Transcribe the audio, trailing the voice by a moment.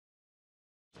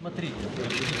Смотрите.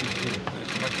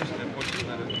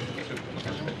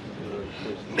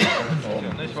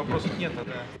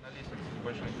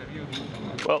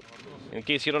 Well, in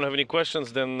case you don't have any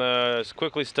questions, then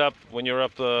quickly stop when you're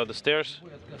up the stairs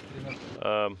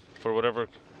for whatever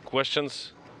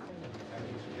questions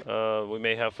we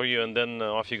may have for you, and then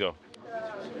off you go.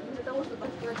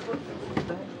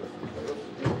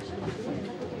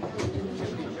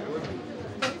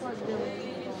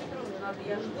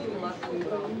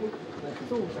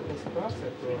 Такая ситуация,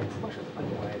 то Паша это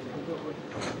понимает.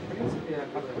 В принципе,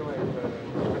 открывается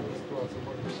такая ситуация,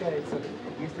 включается,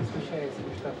 если случается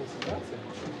нештатная ситуация,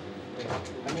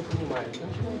 они понимают,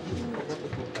 начинают видеть какую-то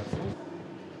коммуникацию.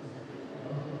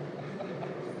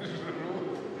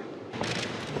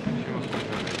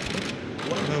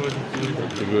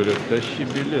 Говорят, тащи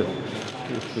билет.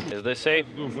 As they say,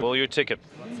 pull your ticket.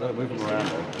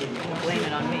 Blame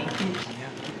it on me.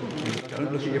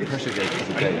 Don't look at your pressure gauge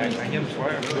for the day. I am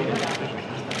fire.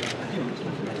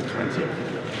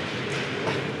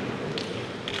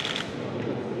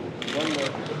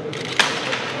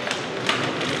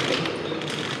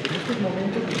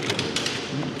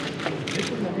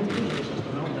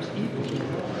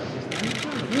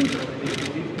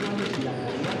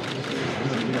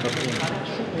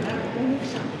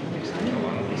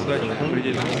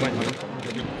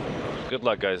 Good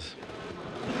luck, guys.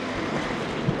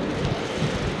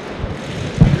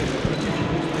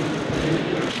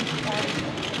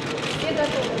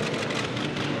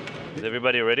 Is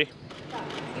everybody ready?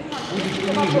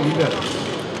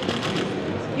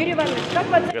 Юрий Иванович, как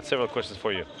вы I got several questions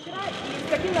for you. с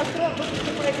каким настроем вы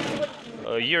поступаете сегодня?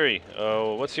 Yuri,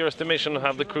 what's your estimation of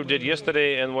how the crew did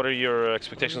yesterday, and what are your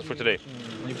expectations for today?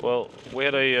 Well, we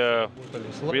had a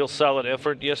real solid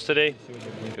effort yesterday.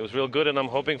 It was real good, and I'm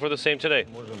hoping for the same today.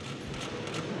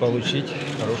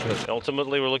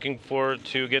 Ultimately, we're looking forward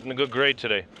to getting a good grade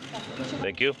today.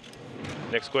 Thank you.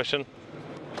 Next question.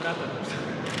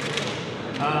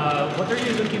 What are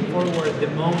you looking forward the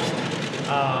most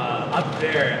up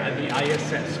there at the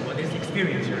ISS? What is the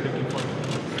experience you're looking forward to?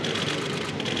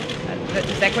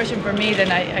 Is that question for me?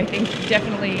 Then I think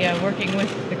definitely working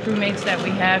with the crewmates that we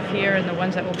have here and the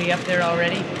ones that will be up there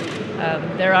already.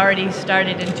 They're already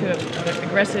started into an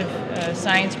aggressive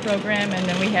science program, and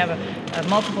then we have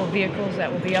multiple vehicles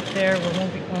that will be up there when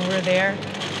we're there,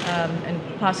 and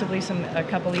possibly a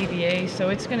couple EVAs. So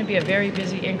it's going to be a very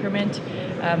busy increment,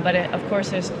 but of course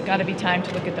there's got to be time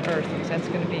to look at the Earth, because that's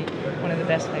going to be one of the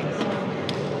best things.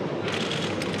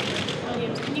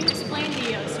 Williams, can you explain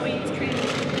the Soyuz training?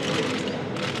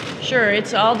 Sure,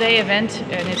 it's an all-day event,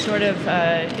 and it sort of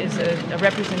is a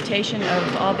representation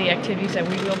of all the activities that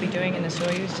we will be doing in the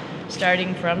Soyuz,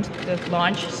 starting from the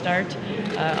launch start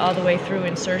all the way through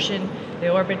insertion, the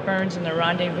orbit burns, and the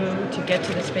rendezvous to get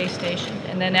to the space station.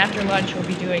 And then after lunch, we'll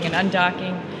be doing an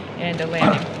undocking and a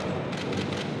landing.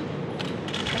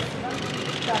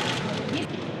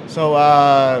 So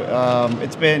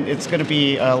it's going to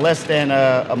be less than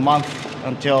a month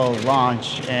until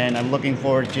launch, and I'm looking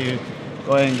forward to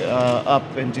going up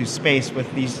into space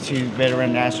with these two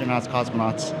veteran astronauts,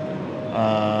 cosmonauts,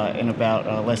 in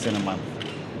about less than a month.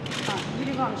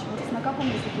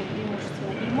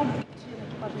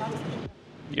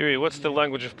 Yuri, what's the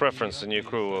language of preference in your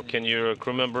crew? Can your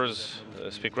crew members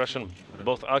speak Russian?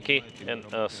 Both Aki and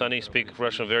Suni speak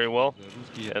Russian very well,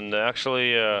 and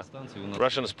actually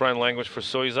Russian is prime language for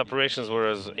Soyuz operations,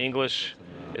 whereas English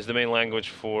is the main language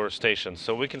for stations.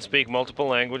 So we can speak multiple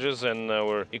languages, and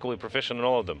we're equally proficient in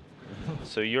all of them.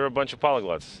 So you're a bunch of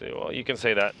polyglots. Well, you can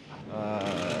say that.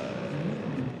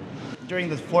 During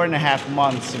the 4.5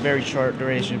 months, a very short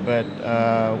duration, but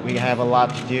we have a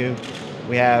lot to do.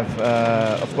 We have,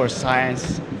 of course,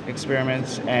 science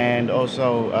experiments, and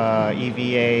also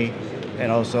EVA, and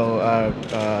also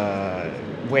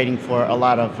waiting for a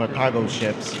lot of cargo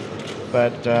ships.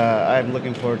 But I'm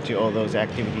looking forward to all those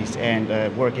activities and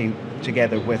working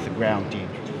together with the ground team.